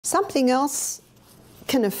Something else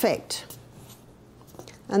can affect,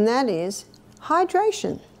 and that is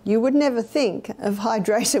hydration. You would never think of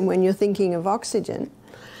hydration when you're thinking of oxygen,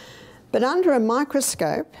 but under a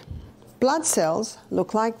microscope, blood cells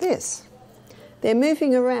look like this. They're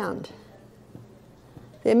moving around.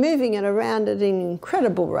 They're moving it around at an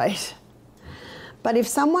incredible rate. But if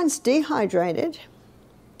someone's dehydrated,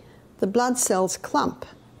 the blood cells clump.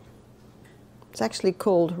 It's actually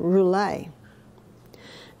called rouleau.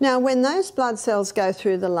 Now, when those blood cells go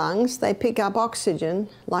through the lungs, they pick up oxygen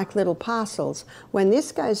like little parcels. When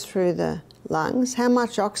this goes through the lungs, how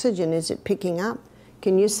much oxygen is it picking up?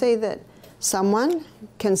 Can you see that someone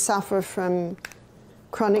can suffer from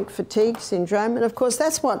chronic fatigue syndrome? And of course,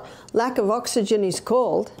 that's what lack of oxygen is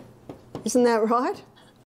called. Isn't that right?